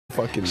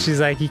Fucking. She's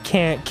like, you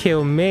can't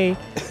kill me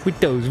with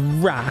those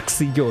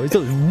rocks of yours.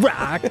 Those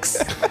rocks.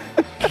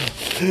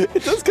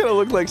 It does kind of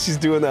look like she's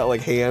doing that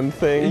like hand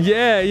thing.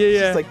 Yeah.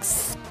 She's like,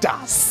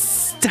 stop.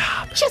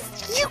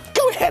 Just you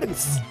go ahead and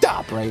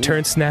stop, right?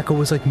 Turn Snackle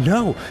was like,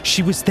 no,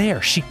 she was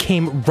there. She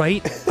came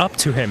right up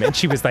to him and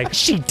she was like,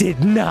 she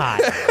did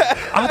not.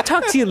 I'll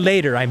talk to you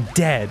later. I'm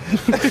dead.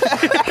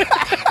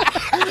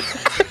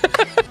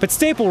 But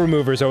staple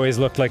removers always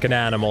looked like an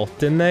animal,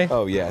 didn't they?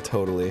 Oh yeah,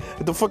 totally.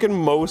 The fucking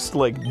most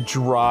like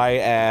dry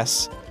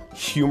ass,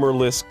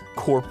 humorless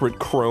corporate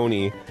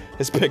crony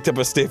has picked up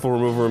a staple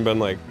remover and been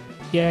like,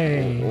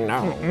 yay.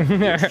 no,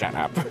 shut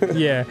up.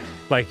 Yeah,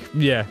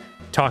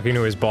 talking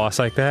to his boss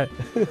like that.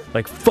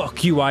 Like,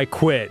 fuck you, I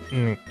quit.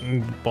 And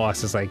the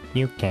boss is like,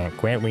 you can't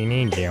quit, we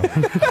need you.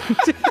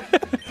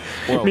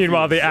 Well,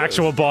 Meanwhile, the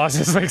actual boss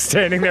is like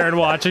standing there and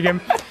watching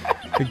him.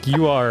 Like,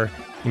 you are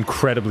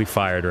incredibly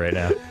fired right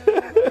now.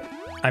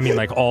 I mean,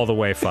 like, all the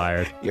way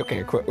fired. You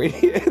can't quit.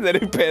 And then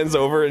it pans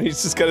over and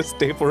he's just got a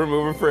staple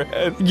remover for a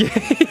head. Yeah.